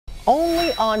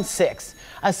only on 6.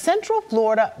 A Central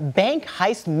Florida bank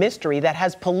heist mystery that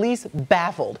has police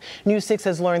baffled. News 6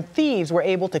 has learned thieves were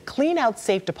able to clean out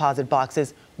safe deposit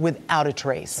boxes without a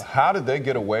trace. How did they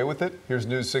get away with it? Here's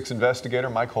News 6 investigator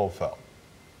Mike Holfeld.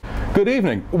 Good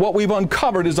evening. What we've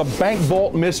uncovered is a bank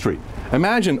vault mystery.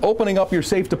 Imagine opening up your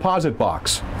safe deposit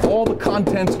box, all the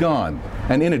contents gone,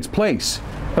 and in its place,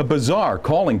 a bizarre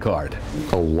calling card.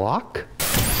 A lock?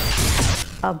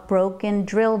 A broken,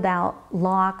 drilled out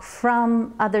lock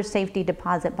from other safety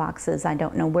deposit boxes. I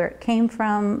don't know where it came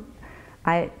from,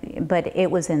 but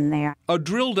it was in there. A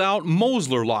drilled out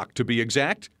Mosler lock, to be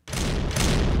exact.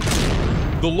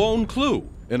 The lone clue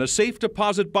in a safe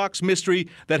deposit box mystery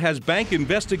that has bank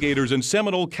investigators and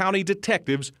Seminole County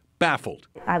detectives baffled.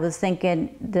 I was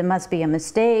thinking there must be a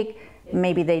mistake.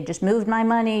 Maybe they just moved my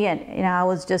money, and I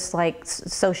was just like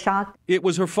so shocked. It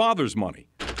was her father's money.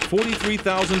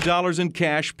 $43,000 in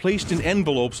cash placed in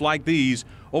envelopes like these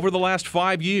over the last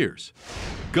 5 years.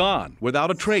 Gone without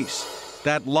a trace.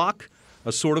 That lock,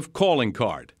 a sort of calling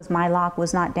card. My lock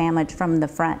was not damaged from the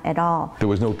front at all. There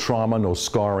was no trauma, no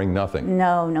scarring, nothing?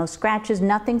 No scratches,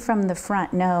 nothing from the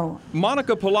front, no.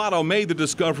 Monica Pilato made the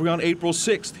discovery on April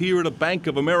 6th here at a Bank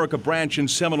of America branch in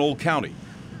Seminole County.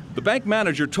 The bank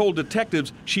manager told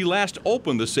detectives she last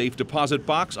opened the safe deposit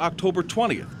box October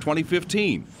 20th,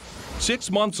 2015.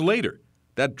 6 months later,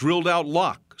 that drilled out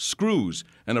lock, screws,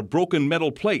 and a broken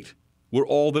metal plate were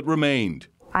all that remained.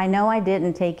 I know I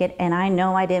didn't take it, and I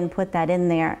know I didn't put that in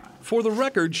there. For the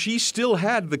record, she still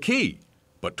had the key.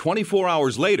 But 24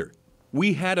 hours later,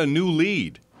 we had a new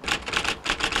lead.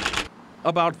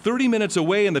 About 30 minutes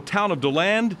away in the town of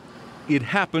DeLand, it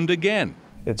happened again.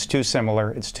 It's too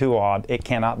similar, it's too odd, it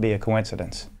cannot be a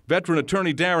coincidence. Veteran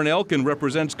attorney Darren Elkind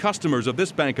represents customers of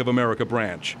this Bank of America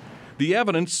branch. The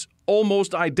evidence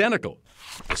almost identical.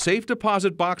 A safe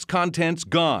deposit box contents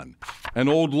gone. An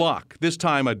old lock, this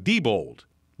time a Diebold,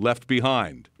 left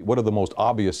behind. What are the most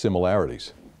obvious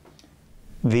similarities?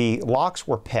 The locks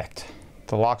were picked.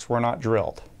 The locks were not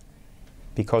drilled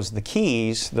because the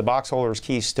keys, the box holder's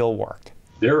keys, still worked.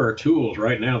 There are tools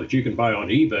right now that you can buy on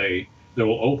eBay that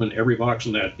will open every box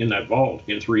in that vault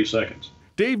in 3 seconds.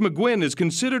 Dave McGuinn is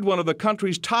considered one of the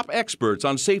country's top experts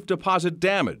on safe deposit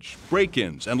damage,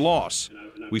 break-ins, and loss.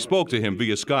 We spoke to him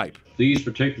via Skype. These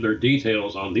particular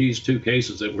details on these 2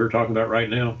 cases that we're talking about right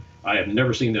now, I have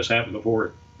never seen this happen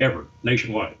before, ever,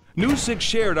 nationwide. News 6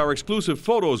 shared our exclusive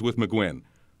photos with McGuinn.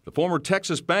 The former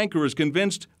Texas banker is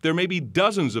convinced there may be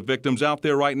dozens of victims out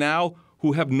there right now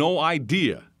who have no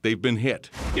idea they've been hit.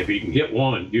 If you can hit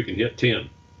 1, you can hit 10.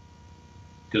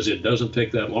 Because it doesn't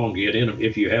take that long to get in them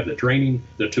if you have the training,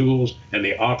 the tools, and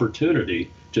the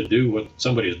opportunity to do what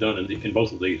somebody has done in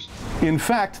both of these. In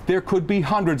fact, there could be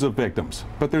hundreds of victims,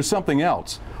 but there's something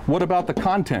else. What about the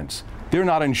contents? They're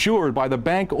not insured by the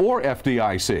bank or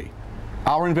FDIC.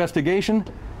 Our investigation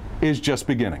is just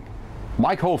beginning.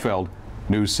 Mike Holfeld,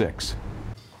 News 6.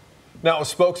 Now, a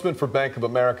spokesman for Bank of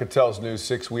America tells News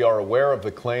 6 we are aware of the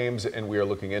claims and we are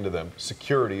looking into them.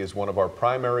 Security is one of our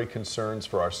primary concerns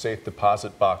for our safe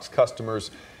deposit box customers,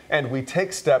 and we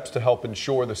take steps to help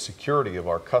ensure the security of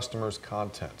our customers'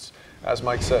 contents. As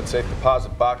Mike said, safe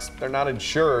deposit box, they're not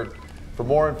insured. For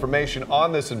more information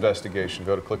on this investigation,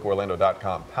 go to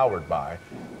clickorlando.com, powered by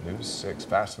News 6.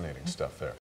 Fascinating stuff there.